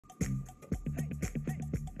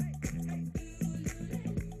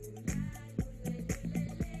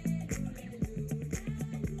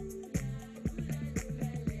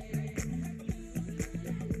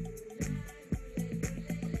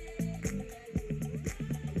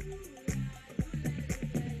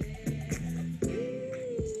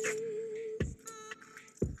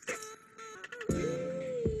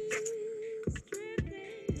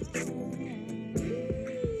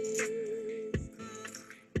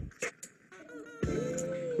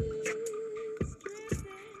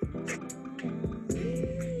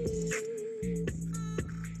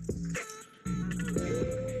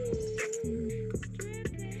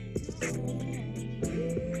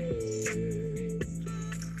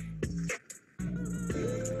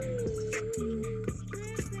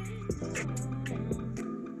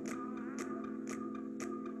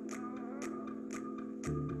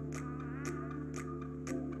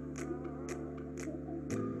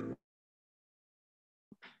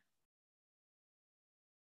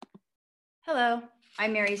Hello,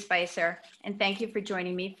 I'm Mary Spicer, and thank you for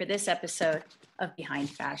joining me for this episode of Behind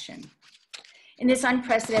Fashion. In this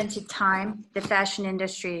unprecedented time, the fashion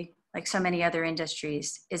industry, like so many other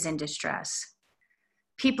industries, is in distress.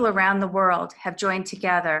 People around the world have joined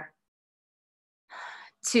together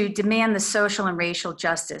to demand the social and racial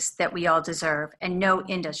justice that we all deserve, and no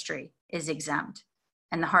industry is exempt,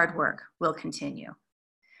 and the hard work will continue.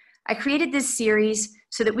 I created this series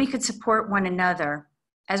so that we could support one another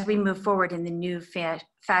as we move forward in the new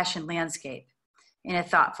fashion landscape in a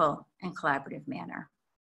thoughtful and collaborative manner.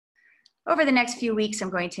 Over the next few weeks,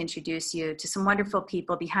 I'm going to introduce you to some wonderful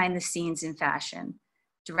people behind the scenes in fashion,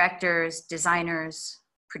 directors, designers,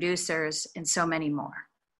 producers, and so many more.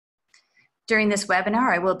 During this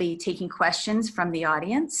webinar, I will be taking questions from the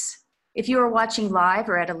audience. If you are watching live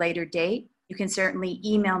or at a later date, you can certainly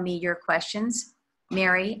email me your questions,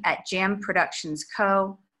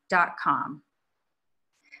 mary@jamproductionsco.com.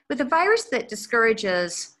 With a virus that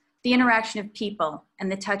discourages the interaction of people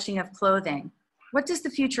and the touching of clothing, what does the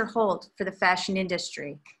future hold for the fashion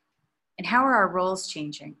industry? And how are our roles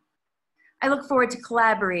changing? I look forward to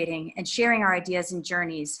collaborating and sharing our ideas and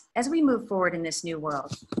journeys as we move forward in this new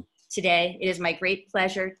world. Today, it is my great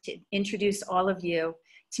pleasure to introduce all of you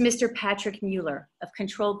to Mr. Patrick Mueller of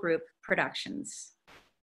Control Group Productions.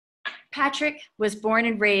 Patrick was born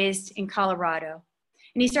and raised in Colorado,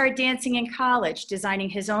 and he started dancing in college, designing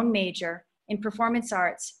his own major in performance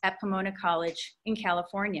arts at Pomona College in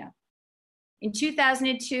California. In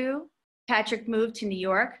 2002, Patrick moved to New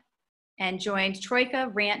York and joined Troika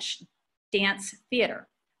Ranch Dance Theater,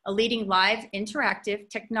 a leading live interactive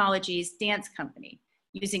technologies dance company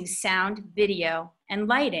using sound, video, and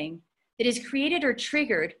lighting that is created or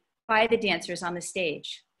triggered by the dancers on the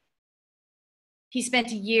stage. He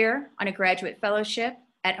spent a year on a graduate fellowship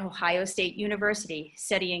at Ohio State University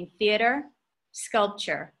studying theater,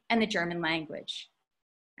 sculpture, and the German language.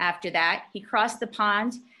 After that, he crossed the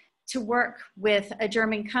pond to work with a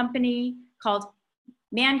German company called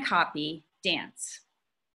Mancopy Dance.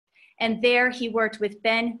 And there he worked with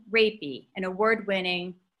Ben Rapey, an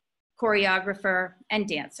award-winning choreographer and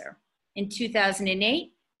dancer. In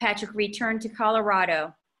 2008, Patrick returned to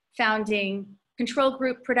Colorado, founding Control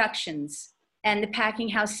Group Productions and the Packing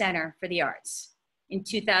House Center for the Arts. In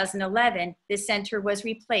 2011, this center was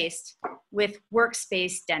replaced with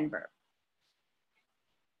Workspace Denver.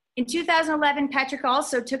 In 2011, Patrick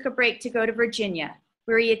also took a break to go to Virginia,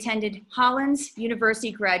 where he attended Hollins University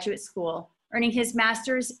Graduate School, earning his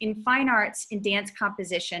master's in fine arts in dance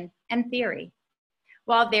composition and theory.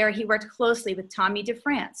 While there, he worked closely with Tommy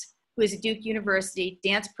DeFrance, who is a Duke University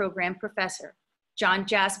dance program professor, John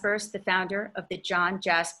Jaspers, the founder of the John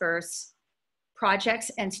Jaspers Projects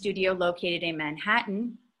and Studio located in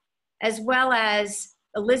Manhattan, as well as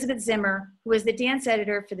Elizabeth Zimmer, who was the dance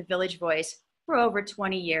editor for the Village Voice for over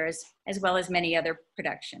 20 years, as well as many other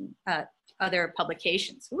other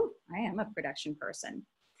publications. Ooh, I am a production person.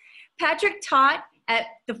 Patrick taught at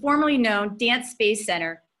the formerly known Dance Space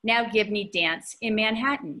Center, now Gibney Dance, in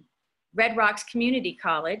Manhattan, Red Rocks Community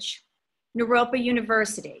College, Naropa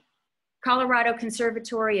University, Colorado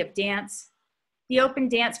Conservatory of Dance, the Open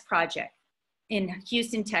Dance Project in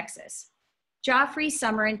Houston, Texas, Joffrey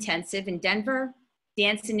Summer Intensive in Denver,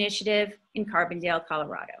 Dance Initiative in Carbondale,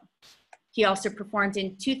 Colorado. He also performed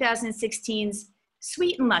in 2016's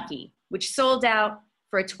Sweet and Lucky, which sold out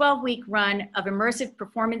for a 12-week run of immersive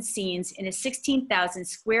performance scenes in a 16,000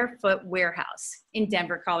 square foot warehouse in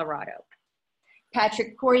Denver, Colorado.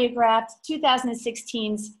 Patrick choreographed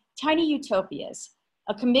 2016's Tiny Utopias,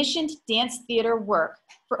 a commissioned dance theater work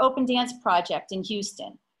for Open Dance Project in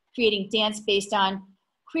Houston, creating dance based on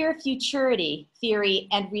queer futurity theory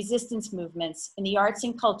and resistance movements in the arts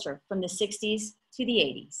and culture from the 60s to the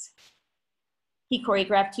 80s. He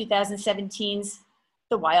choreographed 2017's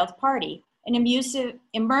The Wild Party, an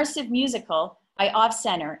immersive musical by Off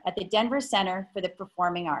Center at the Denver Center for the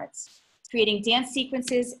Performing Arts, creating dance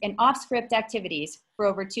sequences and off-script activities for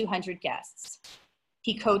over 200 guests.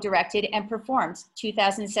 He co-directed and performed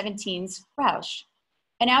 2017's Roush,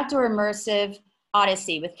 an outdoor immersive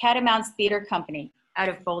odyssey with Catamounts Theater Company out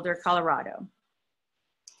of Boulder, Colorado.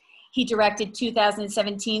 He directed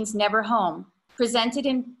 2017's Never Home, presented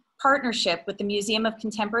in partnership with the Museum of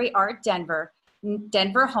Contemporary Art Denver.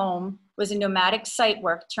 Denver Home was a nomadic site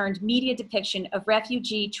work turned media depiction of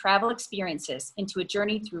refugee travel experiences into a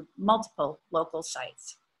journey through multiple local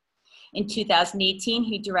sites. In 2018,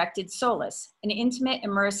 he directed Solace, an intimate,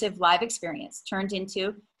 immersive live experience turned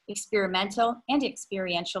into experimental and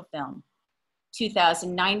experiential film.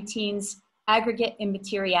 2019's Aggregate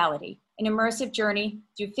Immateriality, an immersive journey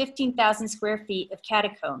through 15,000 square feet of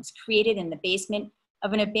catacombs created in the basement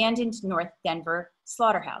of an abandoned North Denver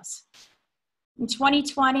slaughterhouse. In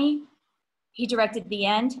 2020, he directed The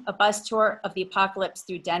End, a bus tour of the apocalypse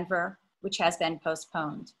through Denver, which has been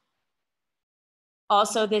postponed.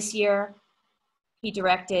 Also this year, he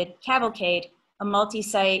directed Cavalcade, a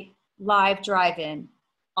multi-site live drive-in,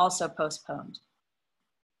 also postponed.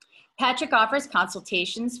 Patrick offers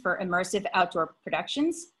consultations for immersive outdoor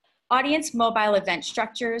productions, audience mobile event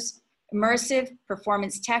structures, immersive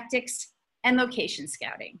performance tactics, and location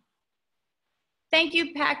scouting. Thank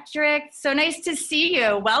you, Patrick. So nice to see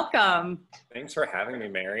you. Welcome. Thanks for having me,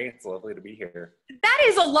 Mary. It's lovely to be here. That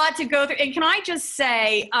is a lot to go through. And can I just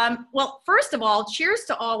say, well, first of all, cheers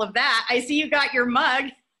to all of that. I see you got your mug.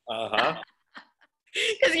 Uh-huh.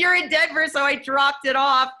 Because you're in Denver, so I dropped it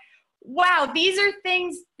off. Wow, these are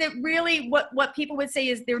things that really, what people would say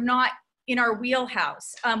is they're not in our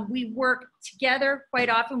wheelhouse. We work together quite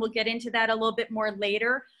often. We'll get into that a little bit more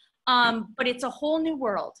later. But it's a whole new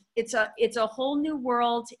world. It's a whole new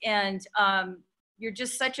world, and you're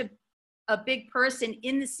just such a big person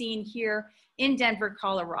in the scene here in Denver,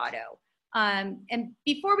 Colorado. And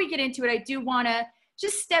before we get into it, I do want to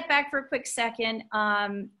just step back for a quick second.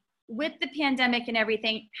 With the pandemic and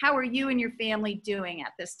everything, how are you and your family doing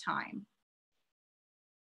at this time?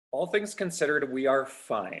 All things considered, we are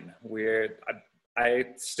fine. I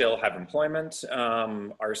still have employment.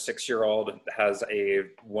 Our 6-year-old has a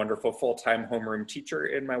wonderful full-time homeroom teacher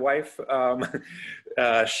in my wife.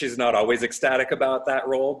 She's not always ecstatic about that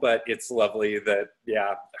role, but it's lovely that,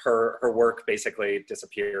 yeah, her work basically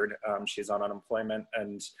disappeared. She's on unemployment,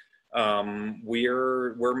 and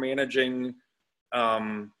we're managing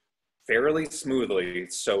fairly smoothly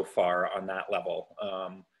so far on that level.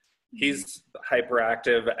 He's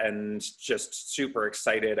hyperactive and just super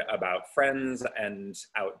excited about friends and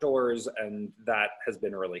outdoors, and that has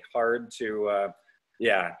been really hard to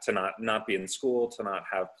not be in school, to not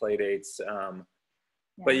have play dates.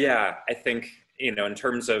 But yeah, I think, in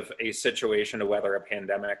terms of a situation to weather a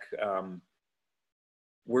pandemic,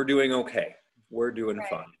 we're doing okay. We're doing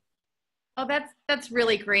fine. Oh, that's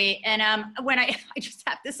really great. And when I just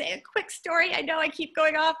have to say a quick story. I know I keep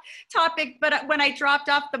going off topic, but when I dropped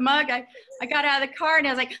off the mug, I got out of the car and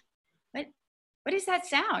I was like, what is that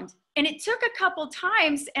sound? And it took a couple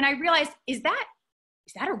times, and I realized, is that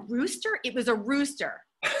a rooster? It was a rooster.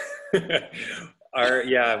 We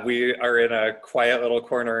are in a quiet little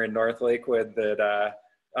corner in North Lakewood that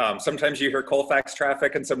sometimes you hear Colfax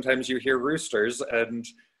traffic and sometimes you hear roosters. And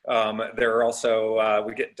there are also,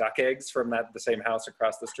 we get duck eggs from the same house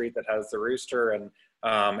across the street that has the rooster. And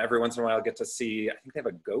every once in a while I get to see, I think they have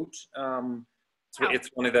a goat. It's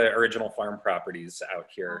one of the original farm properties out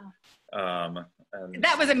here. And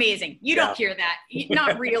that was amazing. You don't hear that.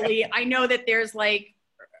 Not really. I know that there's like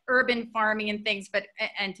urban farming and things,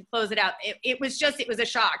 and to close it out, it was a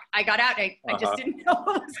shock. I got out, I just didn't know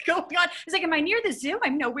what was going on. I was like, am I near the zoo?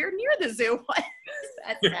 I'm nowhere near the zoo. What is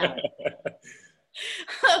that sound?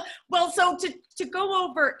 Well, so to go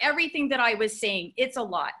over everything that I was saying, it's a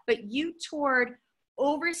lot, but you toured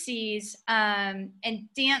overseas and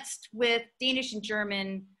danced with Danish and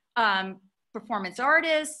German performance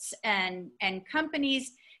artists and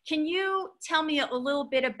companies. Can you tell me a little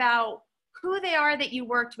bit about who they are that you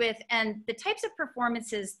worked with and the types of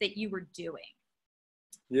performances that you were doing?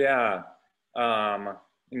 Yeah,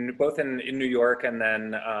 both in New York, and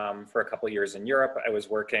then for a couple of years in Europe, I was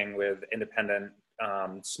working with independent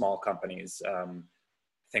small companies. I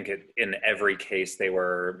think in every case they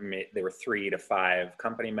were 3 to 5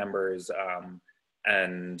 company members,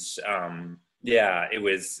 it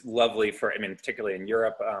was lovely particularly in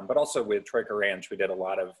Europe, but also with Troika Ranch, we did a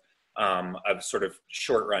lot of sort of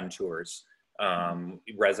short run tours,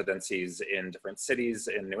 residencies in different cities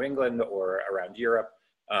in New England or around Europe.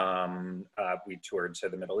 We toured to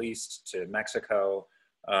the Middle East, to Mexico,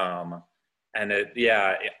 the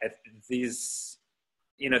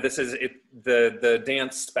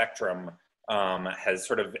dance spectrum has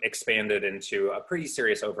sort of expanded into a pretty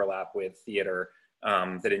serious overlap with theater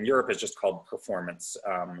that in Europe is just called performance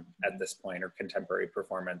at this point, or contemporary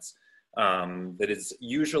performance, that is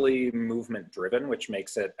usually movement driven, which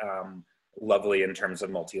makes it lovely in terms of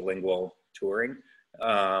multilingual touring.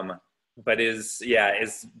 But is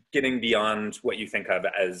getting beyond what you think of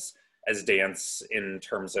as dance in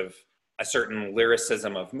terms of a certain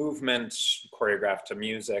lyricism of movement, choreographed to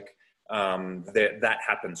music. That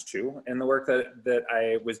happens too in the work that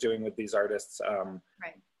I was doing with these artists.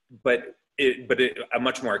 Right. But a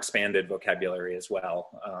much more expanded vocabulary as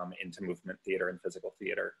well, into movement theater and physical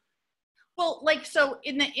theater. Well, so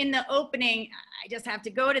in the opening, I just have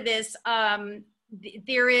to go to this.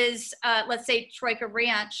 There is, let's say, Troika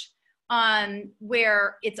Ranch.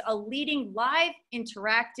 where it's a leading live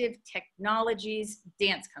interactive technologies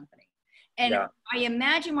dance company. And Yeah. I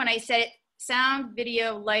imagine when I said it, sound,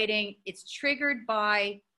 video, lighting, it's triggered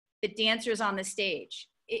by the dancers on the stage.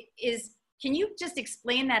 Can you just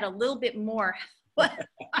explain that a little bit more?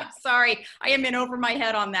 I'm sorry, I am in over my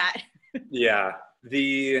head on that. Yeah,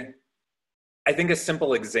 I think a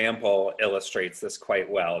simple example illustrates this quite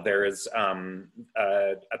well. There is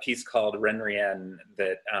a piece called Renrien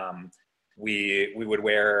that we would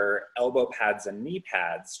wear elbow pads and knee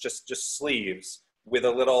pads, just sleeves, with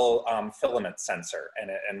a little filament sensor.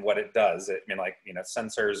 And what it does,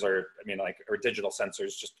 sensors or digital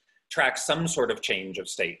sensors just track some sort of change of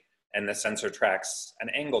state, and the sensor tracks an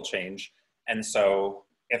angle change. And so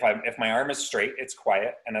if my arm is straight, it's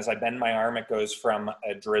quiet. And as I bend my arm, it goes from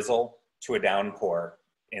a drizzle to a downpour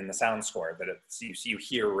in the sound score, that you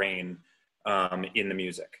hear rain in the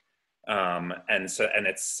music. And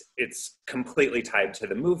it's completely tied to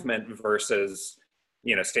the movement versus,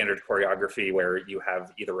 standard choreography where you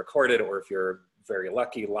have either recorded, or if you're very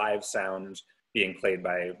lucky, live sound being played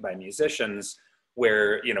by musicians,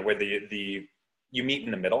 where, you meet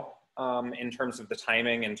in the middle in terms of the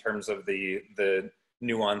timing, in terms of the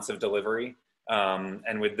nuance of delivery.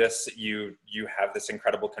 And with this, you have this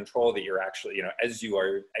incredible control that you're actually, as you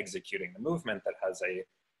are executing the movement, that has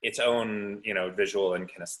its own, visual and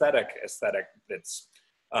kinesthetic aesthetic that's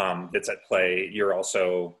at play. You're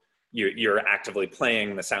also, you're actively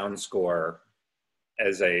playing the sound score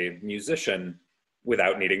as a musician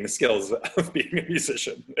without needing the skills of being a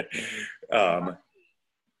musician.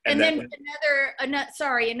 And then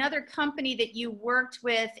another company that you worked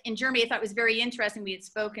with in Germany, I thought was very interesting. We had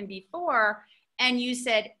spoken before, and you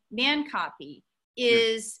said Mancopy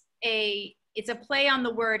is it's a play on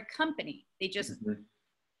the word company. They just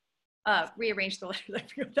rearranged the letters. I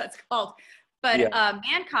forget what that's called. But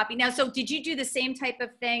Mancopy. Now, so did you do the same type of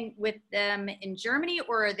thing with them in Germany,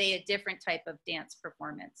 or are they a different type of dance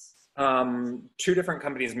performance? Two different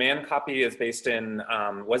companies. Mancopy is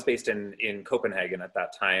was based in Copenhagen at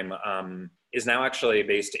that time, is now actually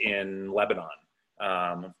based in Lebanon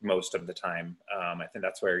most of the time. I think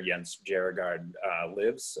that's where Jens Bjerregaard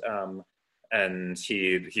lives. And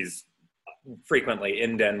he's frequently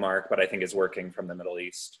in Denmark, but I think is working from the Middle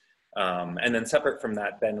East. And then separate from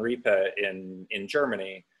that, Ben Riepe in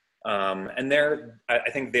Germany. And I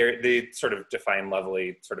think they sort of define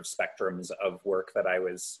lovely sort of spectrums of work that I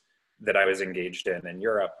was engaged in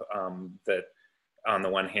Europe. That on the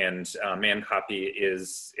one hand, Mancopy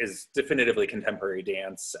is definitively contemporary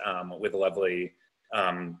dance with lovely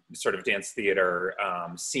sort of dance theater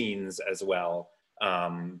scenes as well.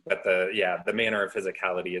 But the manner of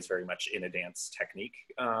physicality is very much in a dance technique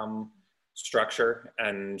structure.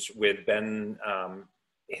 And with Ben,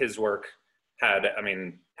 his work had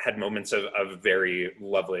moments of very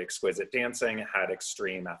lovely, exquisite dancing, had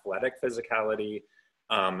extreme athletic physicality,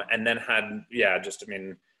 and then had,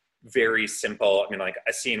 very simple, like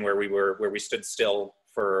a scene where we stood still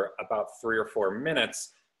for about 3 or 4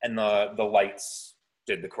 minutes, and the lights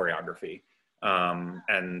did the choreography.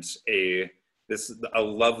 And a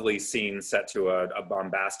lovely scene set to a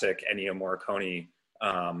bombastic Ennio Morricone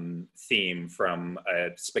theme from a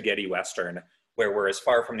spaghetti Western, where we're as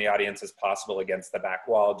far from the audience as possible against the back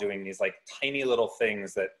wall, doing these like tiny little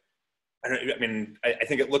things that, I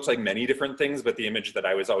think it looks like many different things, but the image that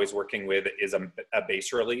I was always working with is a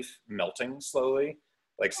bas relief melting slowly,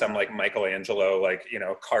 like some like Michelangelo,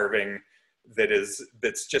 carving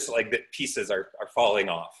that's just like that pieces are falling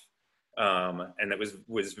off. And it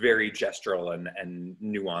was very gestural and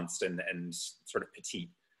nuanced and sort of petite.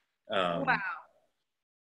 Wow.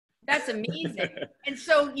 That's amazing. And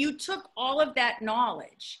so you took all of that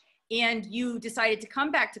knowledge and you decided to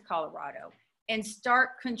come back to Colorado and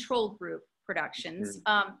start Control Group Productions.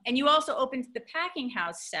 And you also opened the Packing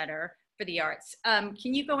House Center for the Arts.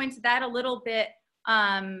 Can you go into that a little bit,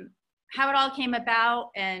 how it all came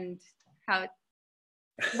about and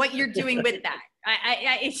what you're doing with that?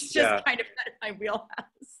 It's just kind of out of my wheelhouse.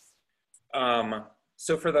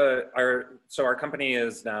 So our company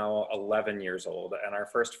is now 11 years old, and our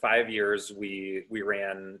first 5 years we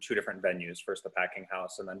ran 2 different venues, first the Packing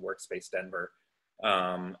House and then Workspace Denver.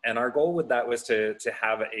 And our goal with that was to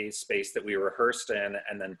have a space that we rehearsed in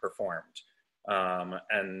and then performed.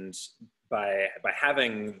 And by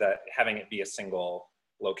having it be a single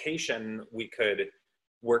location, we could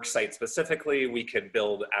work site specifically, we could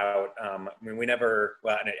build out, I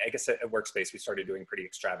guess at Workspace we started doing pretty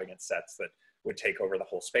extravagant sets that would take over the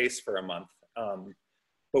whole space for a month.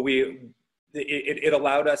 But it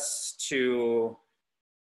allowed us to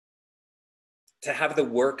to have the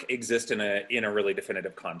work exist in a really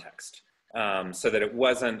definitive context, so that it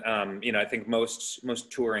wasn't, you know, I think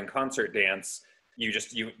most touring concert dance,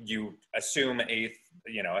 you assume a,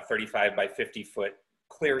 you know, a 35 by 50 foot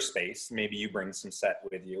clear space. Maybe you bring some set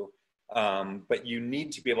with you, but you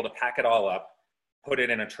need to be able to pack it all up, put it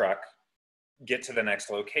in a truck, get to the next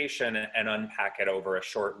location, and unpack it over a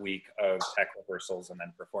short week of tech rehearsals and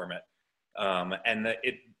then perform it. And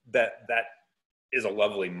that is a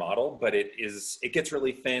lovely model, but it gets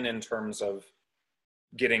really thin in terms of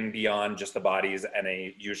getting beyond just the bodies and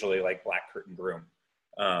a usually like black curtained room.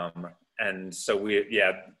 And so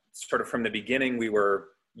sort of from the beginning, we were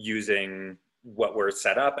using what were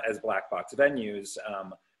set up as black box venues,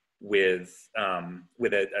 with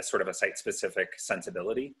a sort of a site specific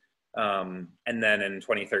sensibility. And then in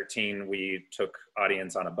 2013, we took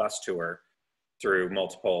audience on a bus tour through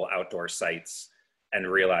multiple outdoor sites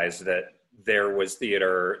and realized that there was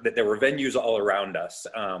theater, that there were venues all around us,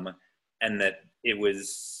 and that it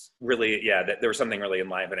was really, that there was something really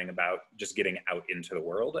enlivening about just getting out into the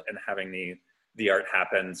world and having the art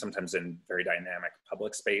happen, sometimes in very dynamic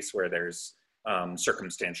public space where there's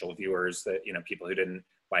circumstantial viewers, that, you know, people who didn't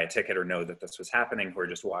buy a ticket or know that this was happening, who are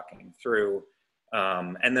just walking through,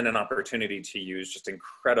 and then an opportunity to use just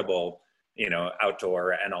incredible, you know,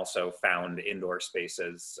 outdoor and also found indoor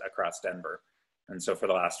spaces across Denver. And so for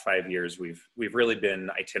the last 5 years, we've really been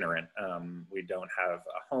itinerant. We don't have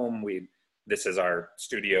a home. This is our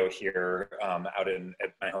studio here, out at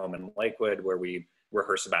my home in Lakewood, where we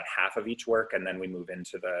rehearse about half of each work, and then we move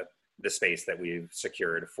into the space that we've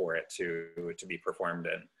secured for it to be performed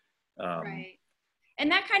in. Right. And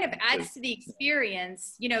that kind of adds to the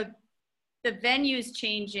experience. You know, the venue's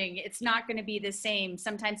changing. It's not going to be the same.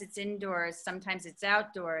 Sometimes it's indoors, sometimes it's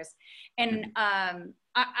outdoors. And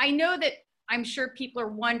I know that, I'm sure people are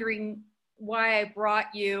wondering why I brought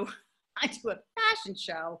you onto a fashion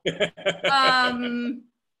show.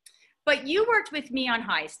 But you worked with me on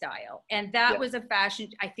High Style, and that was a fashion,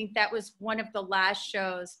 I think that was one of the last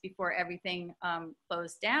shows before everything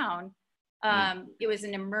closed down. It was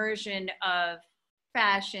an immersion of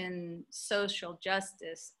fashion, social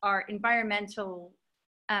justice, our environmental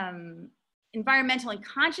and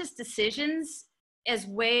conscious decisions as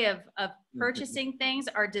way of purchasing things.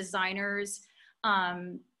 Our designers,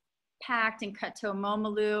 Pact and Kato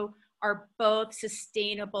Momalu, are both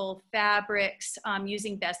sustainable fabrics,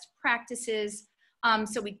 using best practices.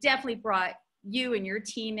 So we definitely brought you and your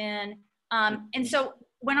team in. And so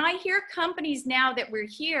when I hear companies now that we're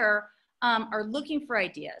here are looking for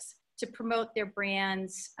ideas to promote their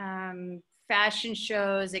brands, fashion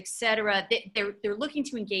shows, etc., they're looking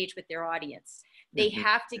to engage with their audience. They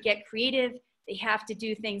have to get creative. They have to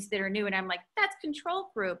do things that are new. And I'm like, that's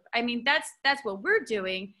Control Group. I mean, that's what we're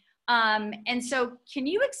doing. And so can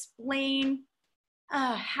you explain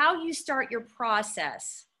how you start your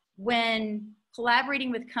process when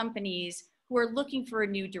collaborating with companies who are looking for a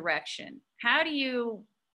new direction? How do you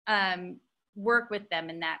work with them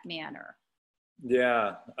in that manner?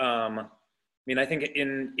 Yeah. I mean, I think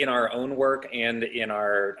in our own work and in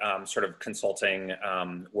our sort of consulting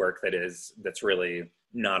work that's really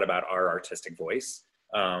not about our artistic voice.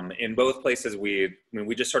 In both places, we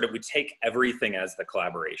take everything as the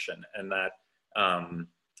collaboration, and that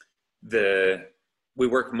we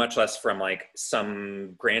work much less from like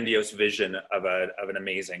some grandiose vision of an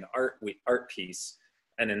amazing art piece,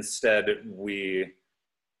 and instead we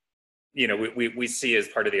see as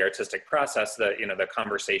part of the artistic process the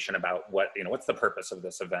conversation about what's the purpose of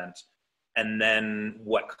this event, and then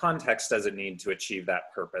what context does it need to achieve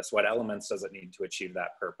that purpose? What elements does it need to achieve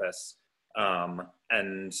that purpose?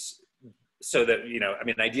 And so that,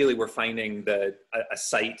 ideally we're finding a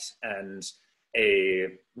site and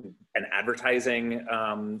an advertising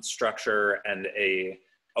structure and a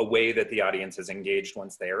way that the audience is engaged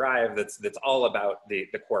once they arrive. That's all about the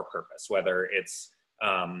core purpose, whether it's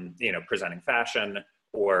presenting fashion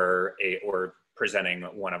or presenting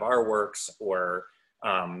one of our works, or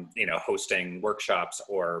hosting workshops,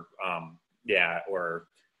 or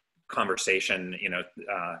conversation,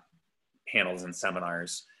 panels and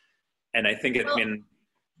seminars. And I think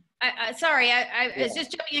sorry, I was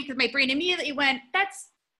just jumping in because my brain immediately went,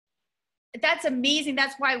 that's amazing.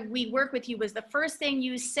 That's why we work with you. Was the first thing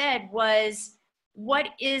you said was, what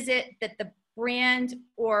is it that the brand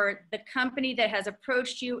or the company that has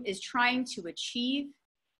approached you is trying to achieve,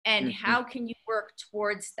 and how can you work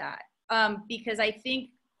towards that? Because I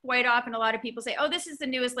think quite often a lot of people say, oh, this is the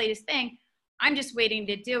newest, latest thing. I'm just waiting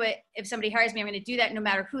to do it. If somebody hires me, I'm going to do that no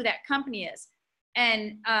matter who that company is.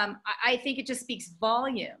 And I think it just speaks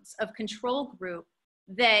volumes of Control Group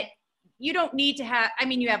that you don't need to have, I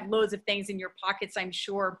mean, you have loads of things in your pockets, I'm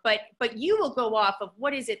sure, but you will go off of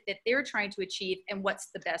what is it that they're trying to achieve and what's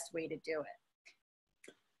the best way to do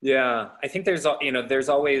it. Yeah, I think there's, there's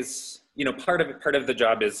always, part of the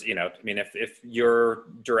job is, I mean, if you're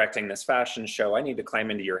directing this fashion show, I need to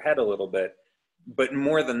climb into your head a little bit. But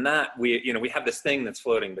more than that, we have this thing that's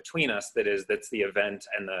floating between us that's the event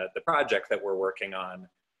and the project that we're working on.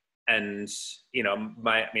 And,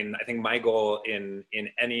 I think my goal in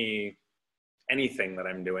anything that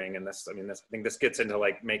I'm doing, and I think this gets into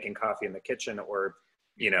like making coffee in the kitchen or,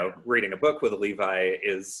 reading a book with Levi,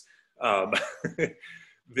 is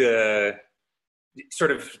the sort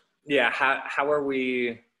of, how are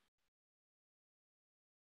we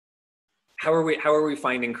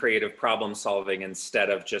finding creative problem solving instead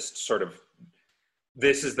of just sort of,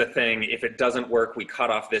 this is the thing, if it doesn't work, we cut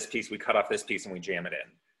off this piece, and we jam it in.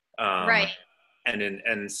 Right.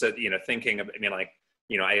 And so, thinking of,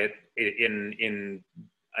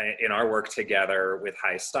 in our work together with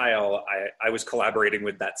High Style, I was collaborating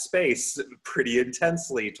with that space pretty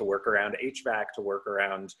intensely to work around HVAC, to work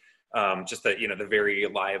around just the very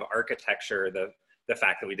live architecture, the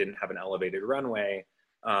fact that we didn't have an elevated runway.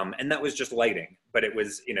 And that was just lighting, but it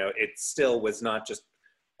was, it still was not just,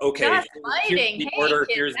 okay, here's the order,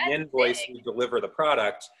 here's the invoice, we deliver the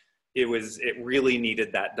product. It really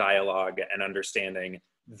needed that dialogue and understanding.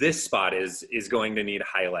 This spot is going to need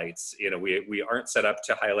highlights. We aren't set up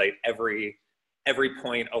to highlight every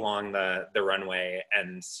point along the runway.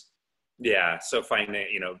 And yeah, so finding,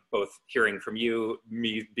 both hearing from you,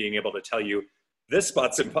 me being able to tell you, this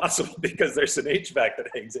spot's impossible because there's an HVAC that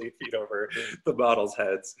hangs 8 feet over the models'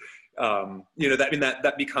 heads.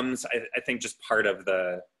 That becomes, I think, just part of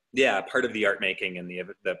the art making and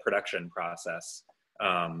the production process.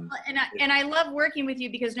 And I love working with you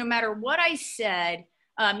because no matter what I said,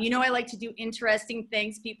 I like to do interesting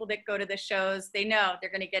things. People that go to the shows, they know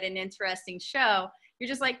they're going to get an interesting show. You're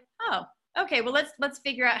just like, oh, okay, well, let's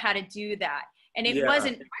figure out how to do that. And it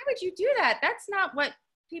wasn't, why would you do that? That's not what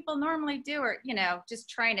people normally do, or, just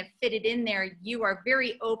trying to fit it in there. You are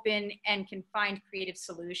very open and can find creative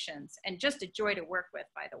solutions, and just a joy to work with,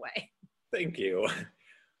 by the way. Thank you.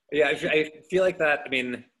 Yeah, I feel like that,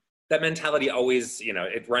 that mentality always,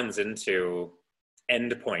 it runs into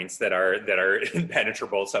endpoints that are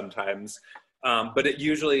impenetrable sometimes. But it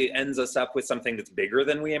usually ends us up with something that's bigger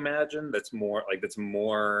than we imagine, that's more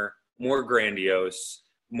grandiose,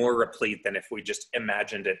 more replete than if we just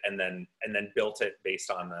imagined it and then built it based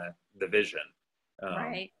on the vision.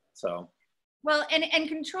 Right. So. Well, and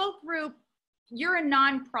Control Group, you're a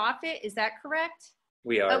nonprofit, is that correct?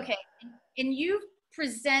 We are. Okay. And you've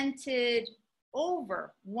presented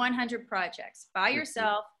over 100 projects by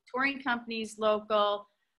yourself, touring companies, local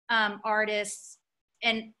artists.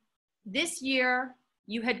 And this year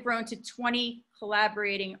you had grown to 20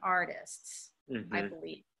 collaborating artists, I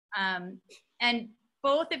believe. And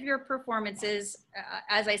both of your performances,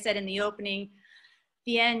 as I said in the opening,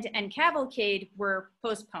 The End and Cavalcade were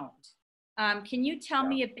postponed. Can you tell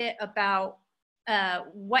me a bit about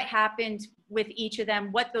what happened with each of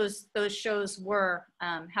them, what those shows were,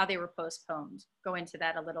 how they were postponed? Go into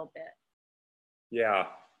that a little bit. Yeah,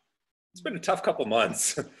 it's been a tough couple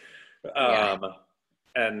months.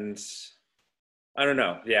 And I don't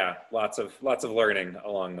know. Yeah, lots of learning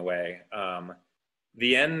along the way.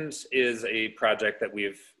 The End is a project that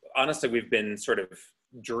we've been sort of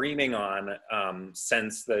dreaming on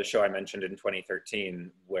since the show I mentioned in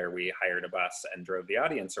 2013, where we hired a bus and drove the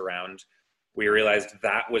audience around. We realized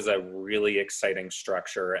that was a really exciting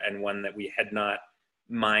structure, and one that we had not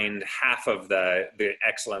mined half of the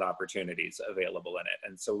excellent opportunities available in it.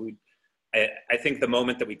 And so I think the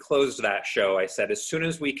moment that we closed that show, I said, as soon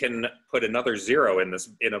as we can put another zero in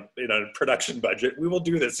a production budget, we will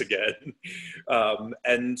do this again.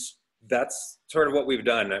 And that's sort of what we've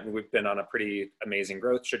done. We've been on a pretty amazing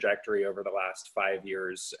growth trajectory over the last 5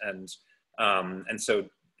 years. And so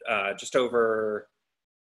just over,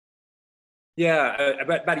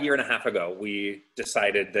 about a year and a half ago, we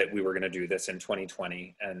decided that we were going to do this in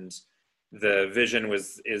 2020. And the vision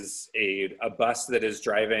is a bus that is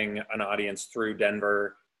driving an audience through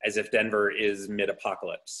Denver as if Denver is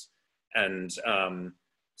mid-apocalypse. And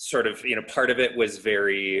sort of, part of it was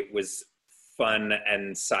fun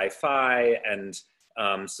and sci-fi, and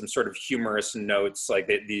some sort of humorous notes. Like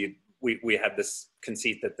we had this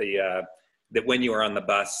conceit that that when you are on the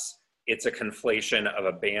bus, it's a conflation of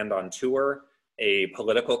a band on tour, a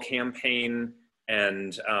political campaign,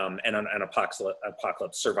 and an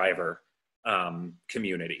apocalypse survivor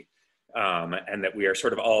community, and that we are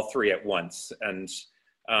sort of all three at once. And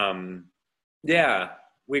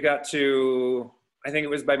we got to I think it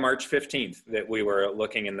was by March 15th that we were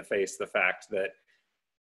looking in the face the fact that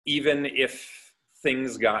even if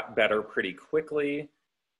things got better pretty quickly,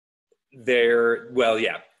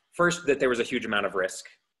 first that there was a huge amount of risk.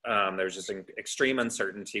 There was just an extreme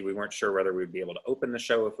uncertainty. We weren't sure whether we'd be able to open the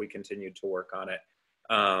show if we continued to work on it.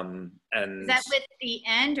 And is that with the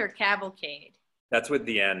end or Cavalcade? That's with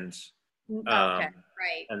the end. Okay,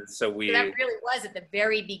 right. And so that really was at the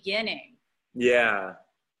very beginning. Yeah.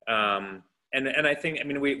 And I think, I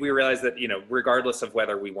mean, we realized that, regardless of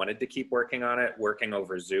whether we wanted to keep working on it, working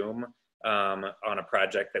over Zoom on a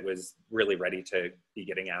project that was really ready to be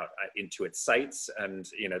getting out into its sites, and,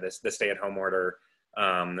 the stay-at-home order,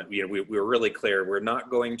 we were really clear, we're not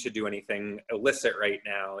going to do anything illicit right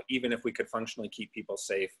now, even if we could functionally keep people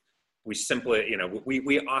safe. We simply,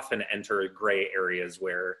 we often enter gray areas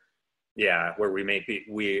where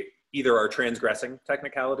we either are transgressing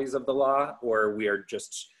technicalities of the law, or we are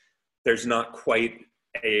just, there's not quite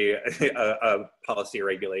a policy or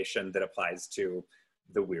regulation that applies to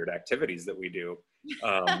the weird activities that we do.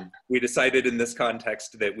 We decided in this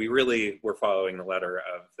context that we really were following the letter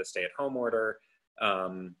of the stay-at-home order,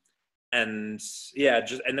 and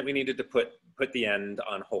that we needed to put the end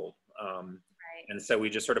on hold. And so we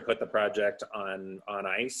just sort of put the project on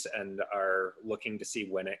ice and are looking to see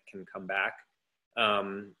when it can come back.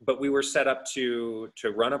 But we were set up to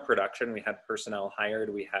run a production. We had personnel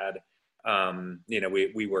hired. We had,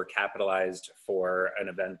 we were capitalized for an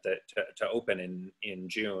event that to open in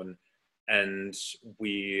June. And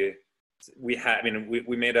we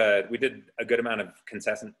did a good amount of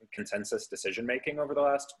consensus decision-making over the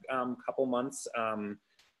last couple months.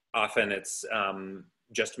 Often it's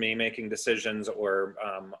just me making decisions, or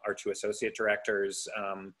our two associate directors,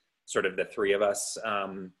 sort of the three of us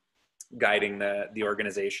guiding the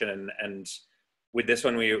organization. And with this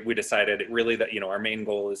one, we decided really that, our main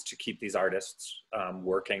goal is to keep these artists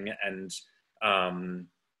working and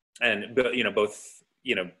both,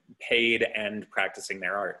 paid and practicing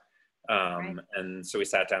their art. Right. And so we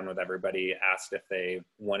sat down with everybody, asked if they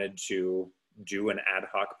wanted to do an ad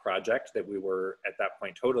hoc project that we were at that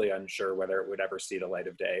point totally unsure whether it would ever see the light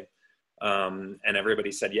of day. And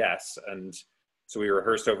everybody said yes. And so we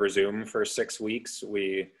rehearsed over Zoom for 6 weeks.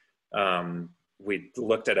 We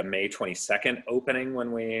looked at a May 22nd opening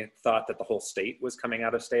when we thought that the whole state was coming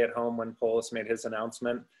out of stay at home when Polis made his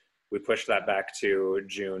announcement. We pushed that back to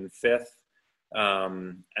June 5th.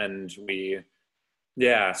 So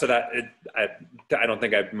I don't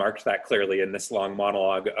think I've marked that clearly in this long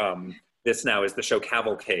monologue. This now is the show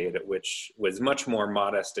Cavalcade, which was much more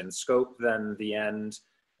modest in scope than the end,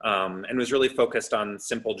 and was really focused on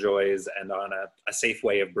simple joys and on a safe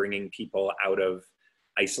way of bringing people out of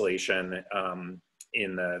isolation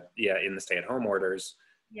in the stay-at-home orders.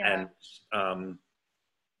 Yeah.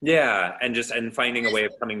 And finding a way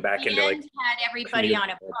of coming back into had everybody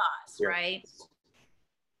on a pause, right?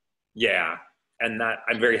 Yeah, and that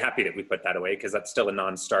I'm very happy that we put that away, because that's still a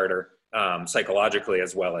non-starter psychologically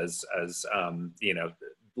as well as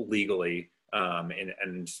legally,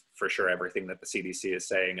 and for sure everything that the CDC is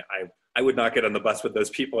saying. I would not get on the bus with those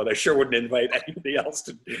people, and I sure wouldn't invite anybody else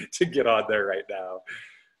to get on there right now.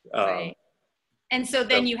 Right. And so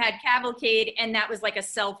then you had Cavalcade, and that was like a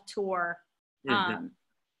self-tour, and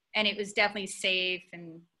it was definitely safe,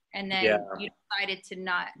 and then you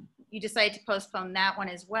decided to postpone that one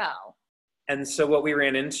as well. And so what we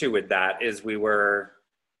ran into with that is we were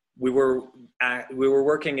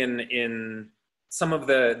working in some of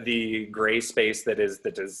the gray space that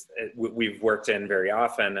we've worked in very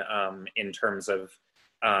often, in terms of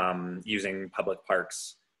using public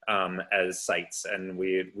parks as sites. And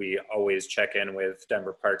we always check in with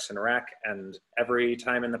Denver Parks and Rec, and every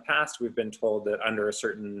time in the past we've been told that under a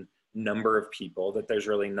certain number of people that there's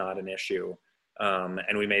really not an issue.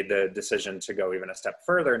 And we made the decision to go even a step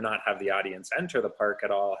further, not have the audience enter the park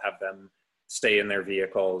at all, have them stay in their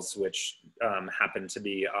vehicles, which happened to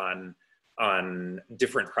be on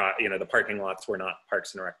different, the parking lots were not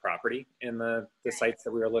Parks and Rec property in the sites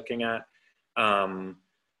that we were looking at.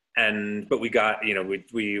 But we got,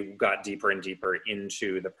 we got deeper and deeper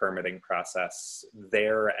into the permitting process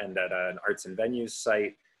there and at an arts and venues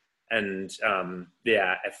site. And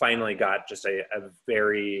I finally got just a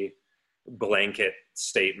very blanket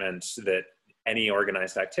statement that any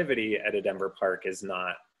organized activity at a Denver park is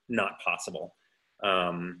not possible.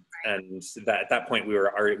 And at that point we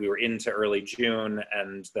were into early June,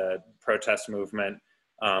 and the protest movement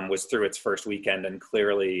was through its first weekend and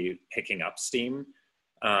clearly picking up steam.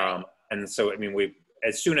 And so,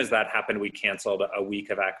 as soon as that happened, we canceled a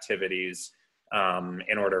week of activities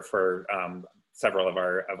in order for several of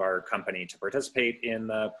our company to participate in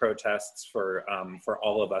the protests, for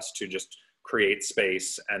all of us to just create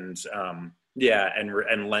space and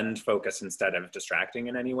and lend focus instead of distracting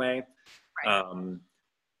in any way. Right.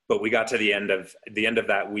 But we got to the end of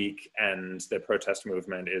that week, and the protest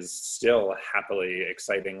movement is still happily,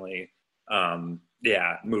 excitingly,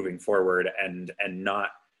 moving forward and not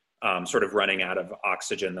sort of running out of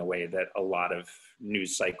oxygen the way that a lot of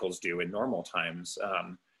news cycles do in normal times.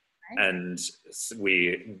 Right. And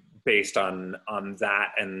we, based on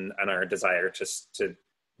that and our desire to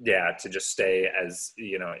just stay as,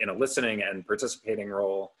 in a listening and participating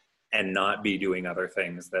role, and not be doing other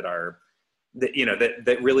things that are,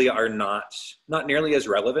 that really are not nearly as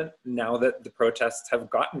relevant now that the protests have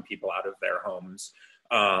gotten people out of their homes,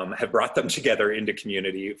 have brought them together into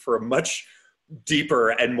community for a much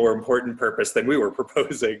deeper and more important purpose than we were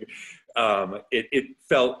proposing. It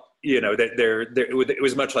felt, that it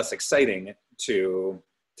was much less exciting to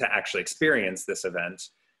actually experience this event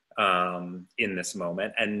in this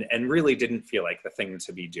moment, and really didn't feel like the thing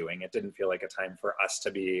to be doing. It didn't feel like a time for us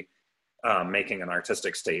to be making an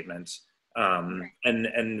artistic statement.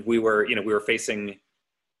 And we were facing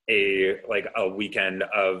a weekend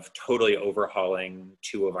of totally overhauling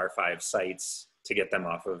 2 of our 5 sites to get them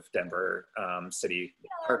off of Denver City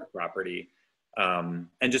Park property, and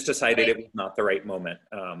just decided it was not the right moment.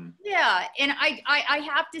 And I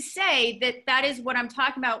have to say that is what I'm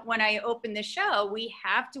talking about when I open the show. We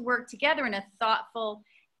have to work together in a thoughtful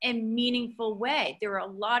and meaningful way. There are a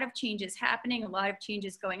lot of changes happening, a lot of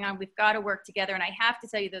changes going on. We've got to work together. And I have to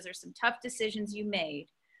tell you, those are some tough decisions you made.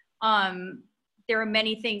 There are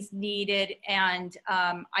many things needed, and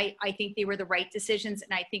I think they were the right decisions,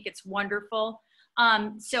 and I think it's wonderful.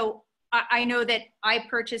 So I know that I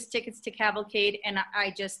purchased tickets to Cavalcade and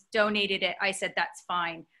I just donated it. I said, that's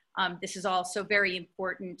fine. This is also very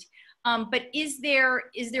important. But is there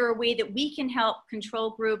a way that we can help Control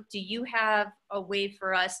Group? Do you have a way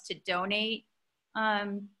for us to donate?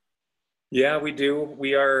 Yeah, we do.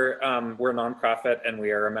 We're a nonprofit, and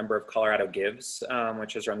we are a member of Colorado Gives,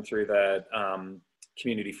 which is run through the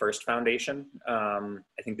Community First Foundation. I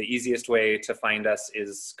think the easiest way to find us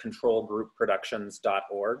is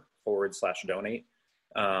controlgroupproductions.org/donate.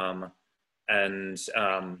 Because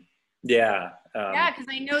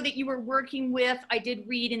I know that you were working with, I did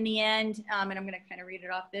read in the end, and I'm going to kind of read it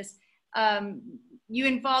off this. You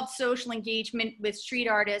involved social engagement with street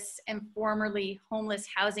artists and formerly homeless,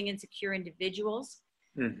 housing insecure individuals,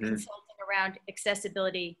 consulting around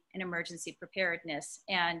accessibility and emergency preparedness.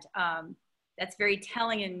 And that's very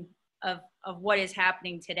telling of what is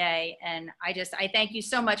happening today. And I thank you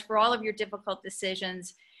so much for all of your difficult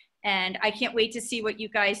decisions. And I can't wait to see what you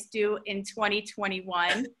guys do in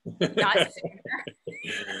 2021, not sooner.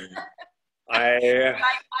 I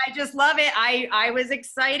just love it. I was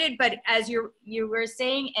excited, but as you were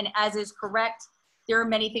saying, and as is correct, there are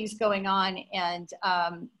many things going on, and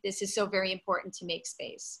this is so very important to make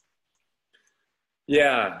space.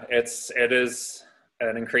 Yeah, it is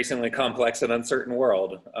an increasingly complex and uncertain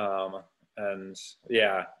world. And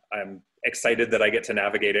yeah, I'm excited that I get to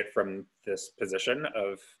navigate it from this position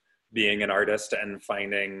of being an artist and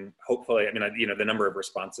finding, hopefully, the number of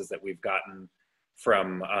responses that we've gotten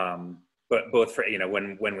from, but both for,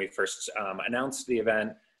 when we first announced the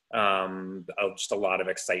event, just a lot of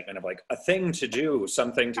excitement of like a thing to do,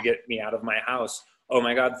 something to get me out of my house. Oh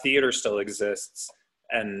my God, theater still exists.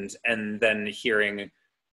 And then hearing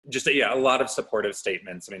just, a lot of supportive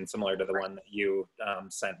statements. Similar to the one that you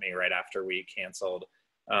sent me right after we canceled,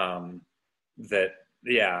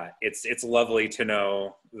 it's lovely to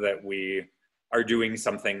know that we are doing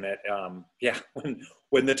something that,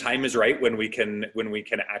 when the time is right, when we can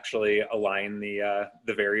actually align the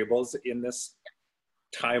variables in this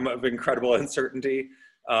time of incredible uncertainty,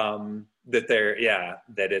 that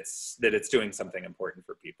it's doing something important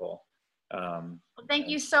for people. Well, thank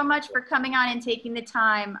you so much for coming on and taking the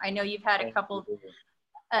time. I know you've had a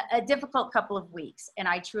difficult couple of weeks, and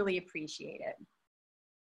I truly appreciate it.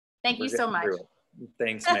 Thank you so much.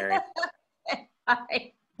 Thanks, Mary.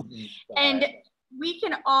 Bye. And we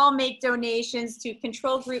can all make donations to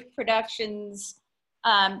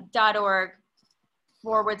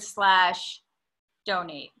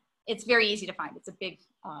controlgroupproductions.org/donate. It's very easy to find. It's a big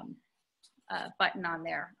button on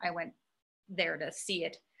there. I went there to see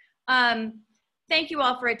it. Thank you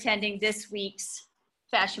all for attending this week's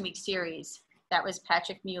Fashion Week series. That was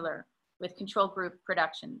Patrick Mueller with Control Group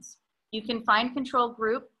Productions. You can find Control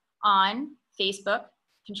Group on Facebook,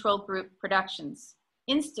 Control Group Productions,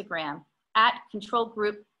 Instagram @Control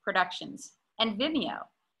Group Productions, and Vimeo,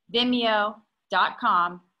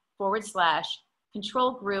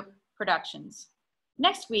 vimeo.com/Control Group Productions.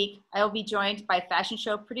 Next week, I will be joined by fashion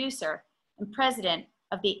show producer and president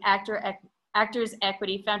of the Actors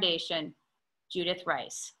Equity Foundation, Judith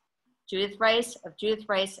Rice. Judith Rice of Judith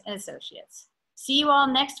Rice and Associates. See you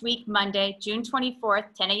all next week, Monday, June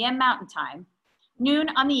 24th, 10 a.m. Mountain Time, noon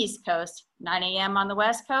on the East Coast, 9 a.m. on the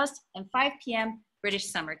West Coast, and 5 p.m. British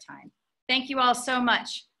Summer Time. Thank you all so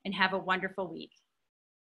much and have a wonderful week.